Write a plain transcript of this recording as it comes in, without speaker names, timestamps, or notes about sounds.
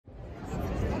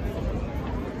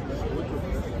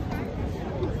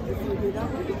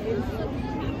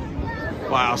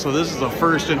Wow, so this is the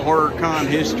first in horror con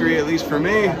history, at least for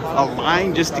me, a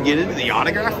line just to get into the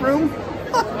autograph room?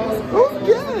 Oh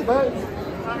yeah!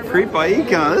 CreepIE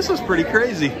Con, this is pretty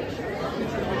crazy.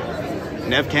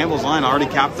 Nev Campbell's line already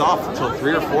capped off until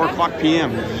 3 or 4 o'clock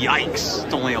p.m. Yikes,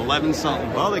 it's only 11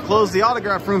 something. Well, they closed the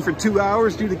autograph room for 2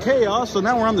 hours due to chaos, so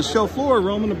now we're on the show floor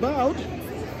roaming about.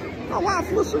 Oh wow,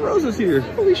 Felissa Rose is here.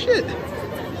 Holy shit.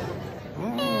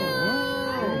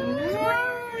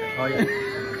 Oh yeah.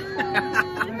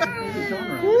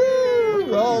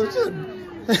 Woo! Oh shit.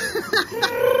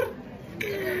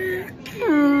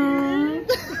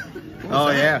 Oh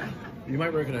yeah. You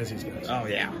might recognize these guys. Oh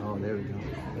yeah. Oh, there we go.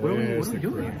 What are we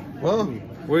doing? Well,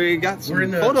 we got some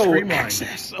in the photo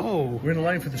access. Oh. We're in the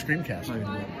line for the Screamcast.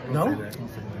 No?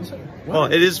 Well,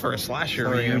 it is for a slasher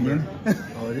reunion.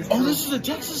 Oh, this is a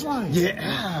Texas line.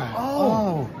 Yeah.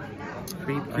 Oh.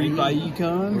 CreepIE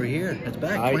Con. We're here. It's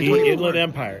back. Inland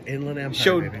Empire.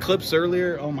 Showed baby. clips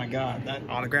earlier. Oh my god, that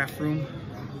autograph room.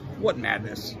 What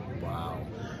madness. Wow.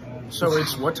 So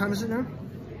it's, what time is it now?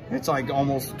 It's like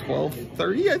almost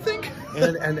 12:30, I think.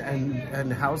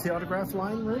 And how's the autograph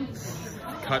line room?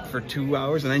 Cut for 2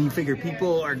 hours, and then you figure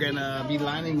people are gonna be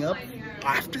lining up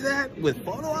after that with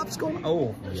photo ops going on.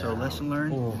 Oh, so lesson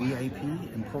learned, VIP,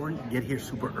 important. Get here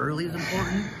super early is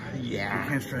important. Yeah. You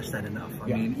can't stress that enough. I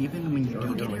mean, even when you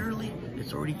do get here early,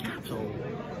 it's already capped. So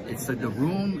it's the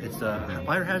room, it's a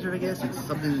fire hazard, I guess. It's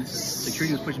something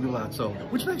security was pushing people out. So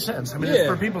which makes sense. I mean, it's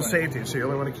for people's safety, so you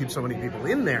only want to keep so many people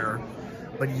in there.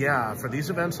 But yeah, for these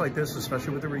events like this,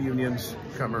 especially with the reunions,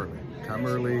 come early. Come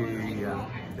early, yeah.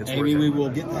 It's maybe we will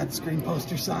get that Scream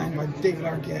poster signed by David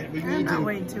Arquette. We need to.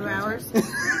 Waiting 2 hours.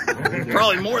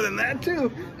 Probably more than that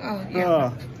too. Oh,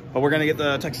 yeah. But we're gonna get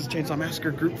the Texas Chainsaw Massacre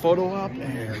group photo op,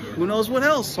 and who knows what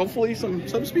else? Hopefully some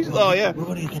subspecies. Oh yeah. We're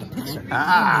going to get a picture.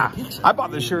 I bought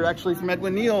this shirt actually from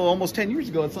Edwin Neal almost 10 years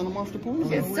ago at Son of Monster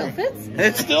Palooza. It still fits.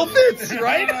 It still fits,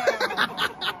 right?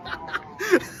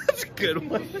 That's a good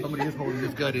one. Somebody is holding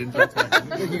his gut in.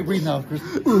 You can breathe now, Chris.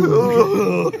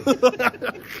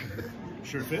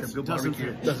 Sure fits. Doesn't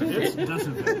fit. Doesn't fit.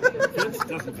 Doesn't fit. Fits.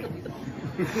 Doesn't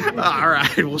fit. All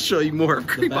right, we'll show you more of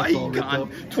CreepIE Con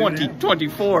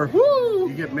 2024. Woo!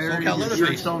 You get married, your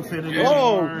shirts don't fit in.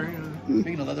 Oh!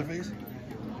 Speaking of Leatherface.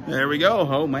 There we go.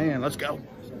 Oh man, let's go.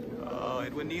 Oh,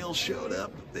 Edwin Neal showed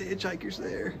up. The hitchhiker's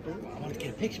there. I want to get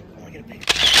a picture.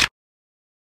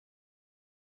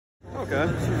 Okay.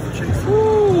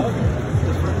 Woo!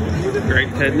 Great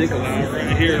Ted Nicolau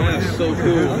right here. That's so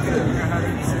cool.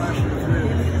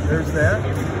 There's that.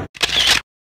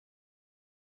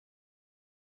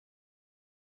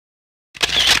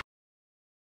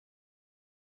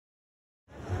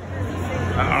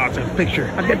 Oh, it's a picture.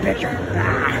 A good picture.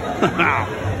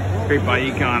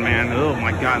 CreepIE Con, man. Oh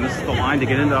my god, this is the line to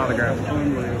get into autographs.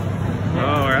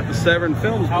 Oh, we're at the Severn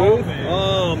Films booth.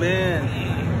 Oh man.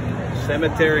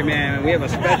 Cemetery Man. We have a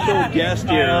special guest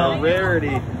here, a rarity.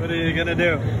 What are you gonna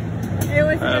do?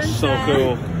 That's so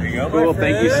cool. There you go. Cool,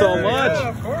 thank you so much. Yeah,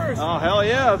 of course. Oh hell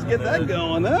yeah, let's get that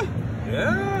going, huh?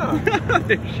 Yeah.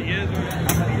 There she is.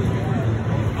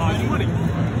 Oh, money.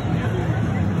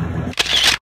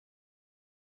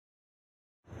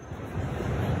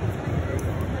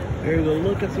 Here's a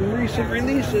look at some recent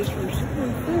releases from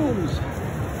Severn Films.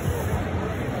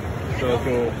 So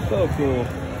cool, so cool.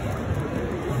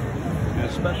 And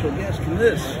a special guest from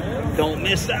this. Don't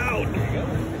miss out.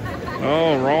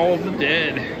 Oh, Raw of the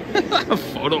Dead.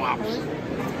 Photo ops.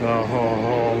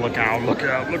 Oh, look out, look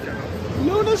out, look out.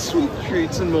 Luna sweet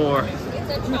treats and more.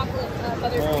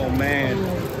 Oh, man.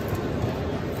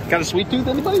 Got a sweet tooth,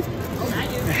 anybody?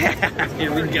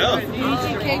 Here we go.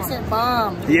 Ouija cakes are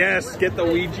bomb. Yes, get the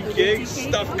Ouija cakes,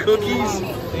 stuffed cookies.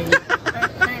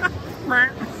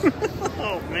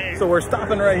 Oh man. So we're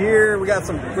stopping right here.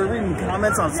 We're reading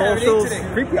comments on socials.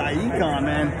 CreepIE Con,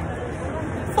 man.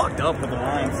 Fucked up with the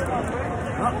lines.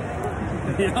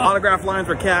 Autograph lines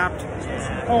were capped.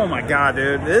 Oh my god,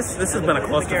 dude. This has been a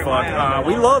clusterfuck.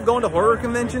 We love going to horror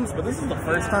conventions, but this is the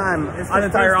first time an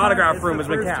entire autograph room has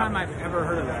been capped. It's the first time I've ever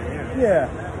heard of that, Yeah.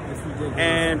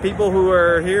 And people who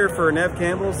are here for Nev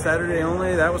Campbell Saturday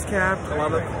only, that was capped. I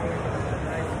love it.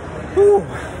 Whew.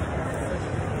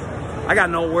 I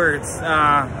got no words.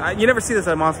 You never see this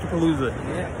at Monster Palooza.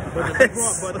 Yeah,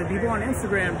 but the people on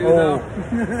Instagram do though.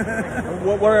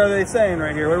 What are they saying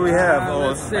right here? What do we have?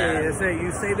 Let's see. They say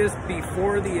you say this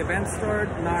before the event start,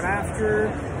 not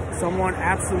after. Someone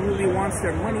absolutely wants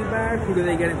their money back. Who do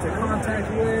they get into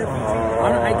contact with?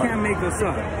 I can't make this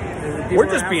up. We're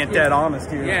just being dead honest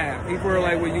here. Yeah, people are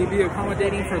like, will you be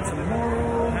accommodating for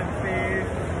tomorrow?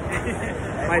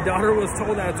 My daughter was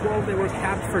told at 12 they were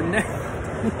capped for next.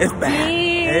 It's bad.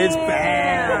 It's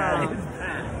bad.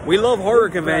 We love horror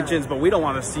conventions, but we don't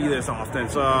want to see this often.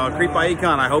 So, CreepIE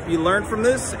Con, I hope you learned from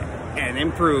this and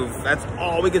improve. That's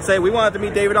all we can say. We wanted to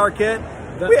meet David Arquette.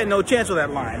 We had no chance with that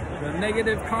line. The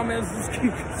negative comments just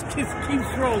keep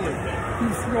scrolling.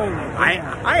 Keep scrolling.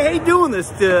 I hate doing this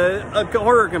to a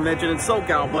horror convention in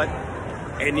SoCal, but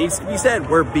it needs to be said.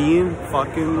 We're being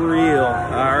fucking real.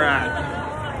 All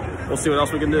right. We'll see what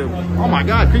else we can do. Oh my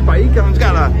God, CreepIE Con's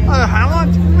got a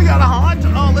haunt. We got a haunt.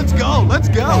 Oh, let's go. Let's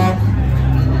go.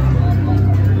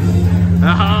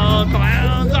 Oh,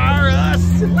 clowns are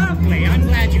us. Lovely. I'm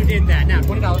glad you did that. Now,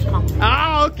 $20 come.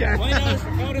 Oh, okay. $20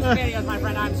 for photos and videos, my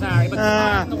friend. I'm sorry, but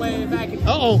on the way back.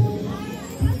 Uh-oh.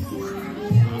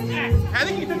 I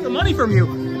think he took the money from you.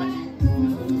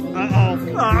 Uh-oh.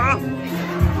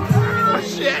 Oh,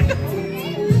 shit.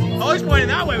 Oh, he's pointing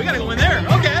that way. We gotta go in there.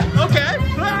 Okay, okay.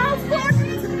 Oh, fuck.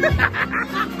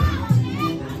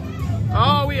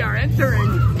 Oh, we are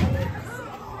entering.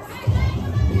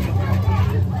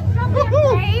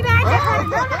 Hey, that's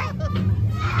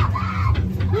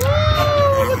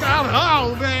Look out.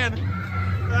 Oh, man.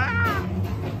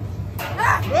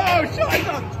 Oh, shit.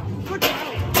 Look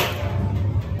out.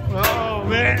 Oh,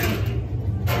 man.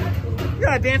 You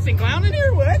got a dancing clown in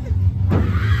here? What?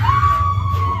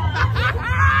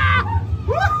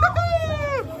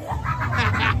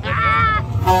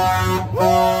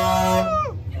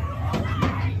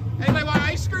 Anybody want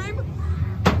ice cream?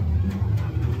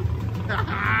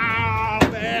 Oh,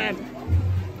 man.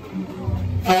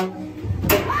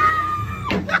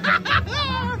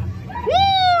 Woo!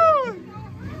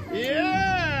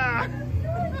 Yeah!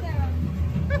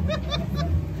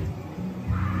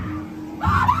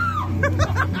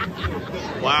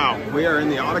 Wow, we are in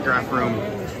the autograph room.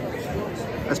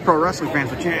 As pro wrestling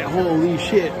fans are chanting, holy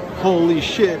shit, holy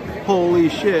shit, holy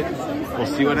shit. We'll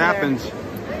see what happens.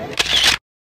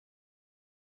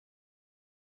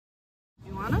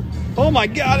 You wanna? Oh my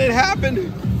God, it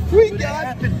happened. We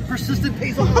got Persistent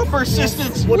pays off.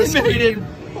 persistence. What We is made it? it.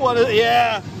 What is,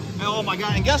 yeah. Oh my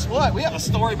God, and guess what? We have a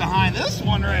story behind this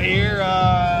one right here.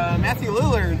 Matthew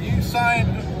Lillard, you signed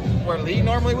where Lee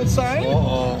normally would sign?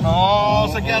 Oh,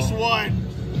 so guess what?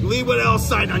 Lee Waddell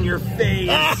signed on your face.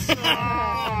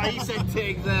 Oh, he said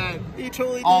take that. He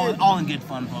totally did. All in good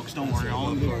fun, folks. Don't worry.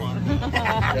 All in good fun.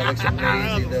 That looks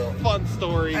amazing, though. Fun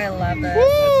story. I love that.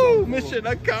 Woo! Mission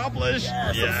accomplished.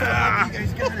 Yes, Yeah. I'm so happy you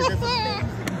guys got it. That's amazing.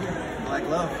 Black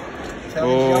love.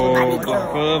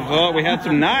 Oh, we had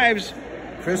some knives.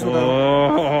 Chris with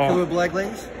a killer black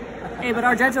lace. Hey, but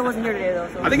Argento wasn't here today, though.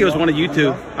 So. I think it was one of you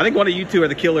two. I think one of you two are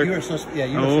the killer. You were so, yeah,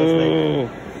 you were so Oh.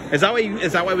 Is that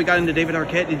why we got into David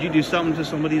Arquette? Did you do something to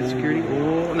somebody in security?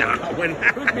 Oh, no. You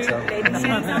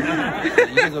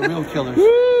guys are real killers.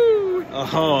 Woo!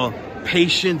 Oh,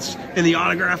 patience in the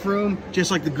autograph room.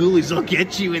 Just like the ghoulies will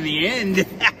get you in the end.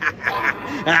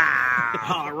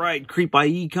 All right,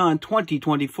 CreepIE Con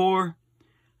 2024.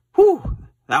 Whew,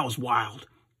 that was wild.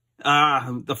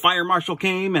 The fire marshal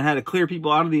came and had to clear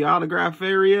people out of the autograph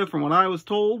area from what I was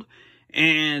told.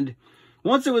 And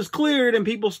once it was cleared and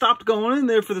people stopped going in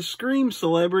there for the Scream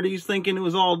celebrities thinking it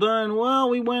was all done, well,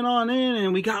 we went on in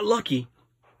and we got lucky.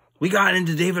 We got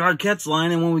into David Arquette's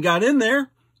line, and when we got in there,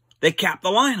 they capped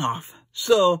the line off.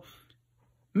 So,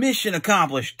 mission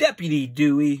accomplished. Deputy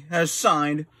Dewey has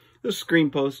signed the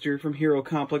Scream poster from Hero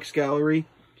Complex Gallery,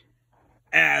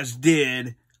 as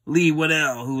did Lee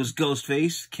Waddell, who was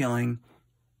Ghostface, killing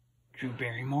Drew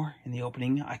Barrymore in the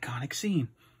opening iconic scene.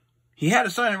 He had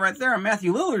to sign it right there on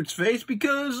Matthew Lillard's face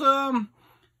because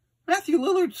Matthew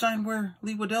Lillard signed where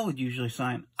Lee Waddell would usually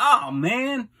sign. Oh,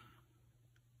 man.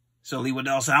 So Lee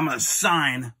Waddell said, I'm going to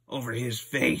sign over his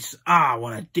face. Ah,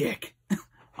 what a dick.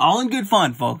 All in good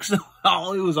fun, folks. It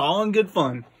was all in good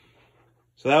fun.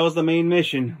 So that was the main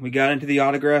mission. We got into the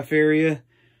autograph area.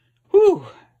 Whew.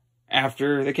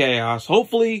 After the chaos.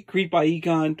 Hopefully, CreepIE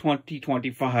Con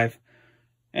 2025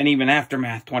 and even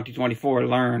Aftermath 2024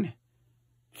 learn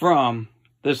from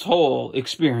this whole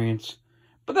experience.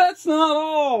 But that's not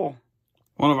all.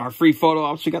 One of our free photo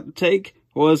ops we got to take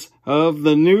was of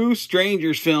the new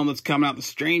Strangers film that's coming out. The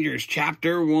Strangers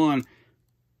Chapter 1.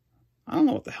 I don't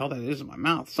know what the hell that is in my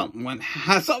mouth. Something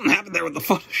happened there with the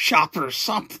Photoshop or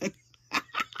something.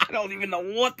 I don't even know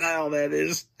what the hell that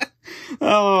is.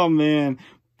 Oh, man.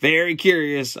 Very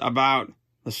curious about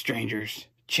The Strangers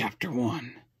Chapter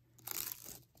 1.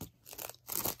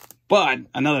 But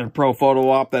another pro photo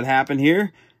op that happened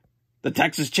here. The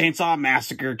Texas Chainsaw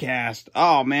Massacre cast.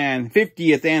 Oh, man.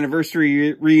 50th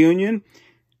anniversary reunion.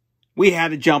 We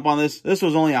had to jump on this. This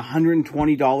was only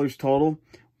 $120 total.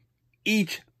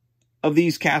 Each of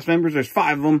these cast members, there's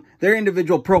 5 of them. Their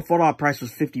individual pro photo op price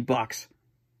was $50.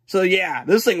 So yeah,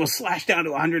 this thing was slashed down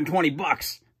to 120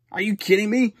 bucks. Are you kidding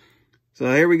me? So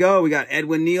here we go. We got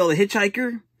Edwin Neal, the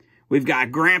hitchhiker. We've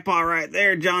got Grandpa right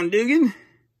there, John Dugan.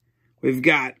 We've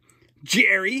got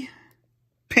Jerry,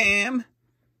 Pam,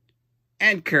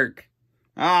 and Kirk.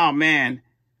 Oh man,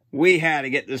 we had to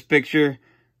get this picture.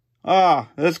 Oh,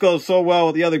 this goes so well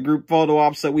with the other group photo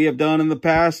ops that we have done in the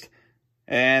past.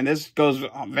 And this goes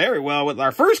very well with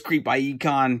our first CreepIE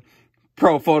Con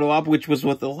Pro photo op, which was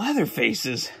with the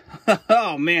Leatherfaces.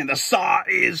 Oh man, the Saw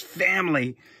is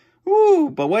family. Woo,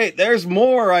 but wait, there's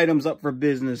more items up for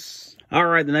business. All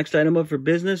right, the next item up for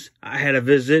business, I had to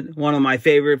visit one of my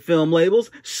favorite film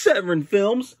labels, Severin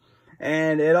Films.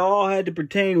 And it all had to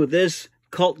pertain with this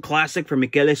cult classic from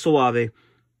Michele Soave,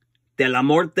 De la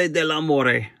Morte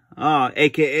dell'Amore,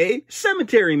 a.k.a.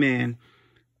 Cemetery Man.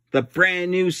 The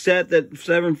brand new set that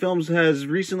Severin Films has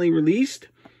recently released.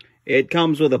 It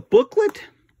comes with a booklet,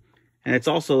 and it's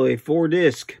also a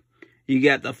 4-disc. You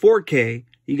got the 4K,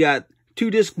 you got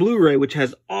 2-disc Blu-ray, which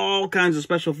has all kinds of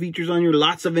special features on here,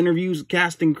 lots of interviews,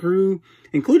 cast and crew,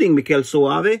 including Michele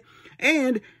Soave,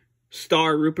 and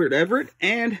star Rupert Everett,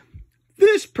 and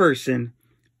this person,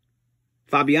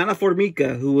 Fabiana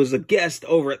Formica, who was a guest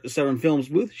over at the Severin Films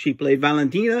booth. She played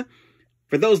Valentina.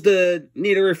 For those that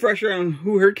need a refresher on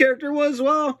who her character was,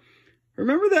 well,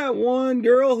 remember that one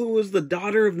girl who was the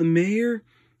daughter of the mayor?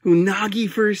 Who Nagi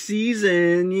for a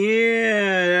season?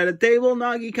 Yeah, at a table,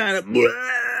 Nagi kind of...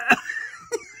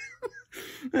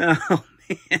 Oh,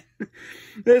 man.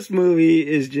 This movie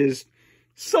is just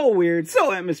so weird,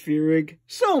 so atmospheric,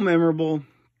 so memorable,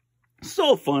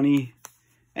 so funny,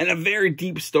 and a very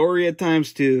deep story at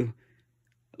times, too.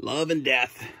 Love and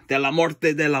Death, De la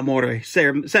Morte dell'Amore,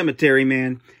 Cemetery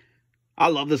Man. I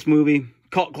love this movie.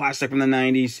 Cult classic from the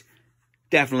 90s.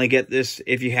 Definitely get this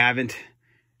if you haven't.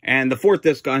 And the 4th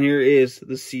disc on here is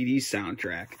the CD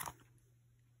soundtrack.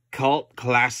 Cult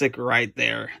classic right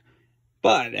there.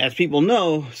 But, as people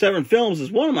know, Severin Films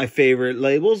is one of my favorite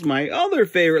labels. My other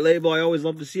favorite label I always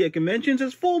love to see at conventions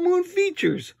is Full Moon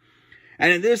Features.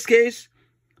 And in this case,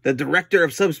 the director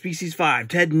of Subspecies 5,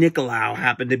 Ted Nicolau,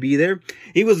 happened to be there.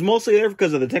 He was mostly there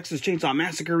because of the Texas Chainsaw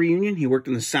Massacre reunion. He worked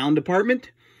in the sound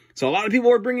department. So a lot of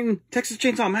people were bringing Texas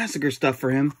Chainsaw Massacre stuff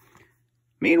for him.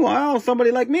 Meanwhile, somebody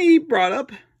like me brought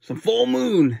up some Full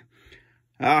Moon.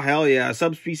 Oh, hell yeah.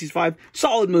 Subspecies 5,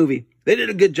 solid movie. They did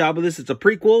a good job of this. It's a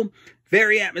prequel,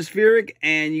 very atmospheric,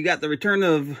 and you got the return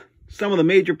of some of the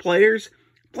major players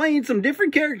playing some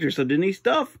different characters. So Denise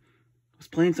Duff was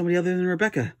playing somebody other than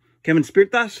Rebecca. Kevin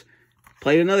Spiritas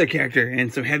played another character in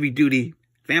some heavy-duty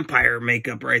vampire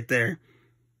makeup right there.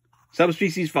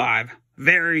 Subspecies 5.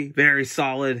 Very, very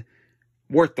solid.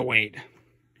 Worth the wait.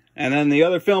 And then the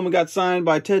other film that got signed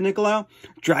by Ted Nicolau,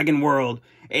 Dragon World.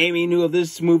 Amy knew of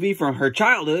this movie from her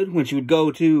childhood when she would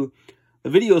go to the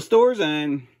video stores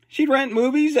and she'd rent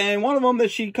movies. And one of them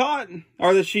that she caught,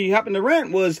 or that she happened to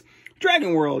rent, was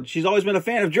Dragon World. She's always been a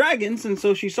fan of dragons, and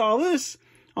so she saw this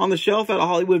on the shelf at a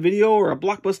Hollywood Video or a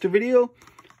Blockbuster Video,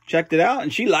 checked it out,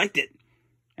 and she liked it.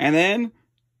 And then,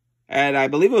 at I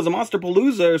believe it was a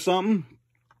Monsterpalooza or something,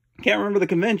 can't remember the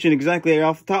convention exactly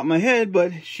off the top of my head,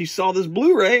 but she saw this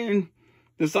Blu-ray and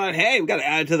decided, hey, we got to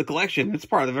add it to the collection. It's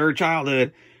part of her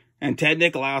childhood. And Ted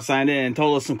Nicolau signed in and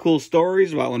told us some cool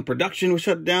stories about when production was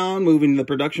shut down, moving the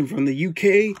production from the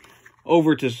UK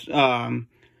over to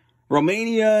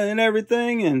Romania and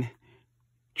everything. And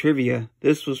trivia,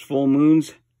 this was Full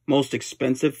Moon's most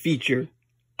expensive feature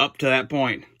up to that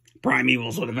point.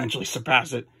 Primevals would eventually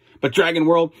surpass it. But Dragon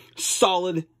World,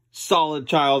 solid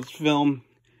child's film.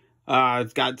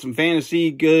 It's got some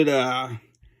fantasy, good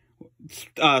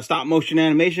stop motion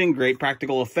animation, great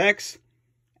practical effects,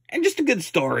 and just a good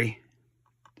story.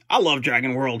 I love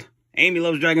Dragon World. Amy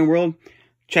loves Dragon World.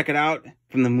 Check it out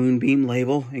from the Moonbeam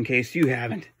label in case you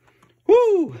haven't.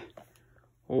 Woo!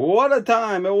 What a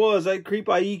time it was at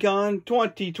CreepIE Con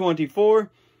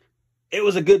 2024. It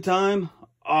was a good time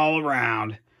all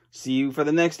around. See you for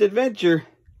the next adventure.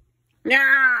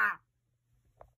 Yeah!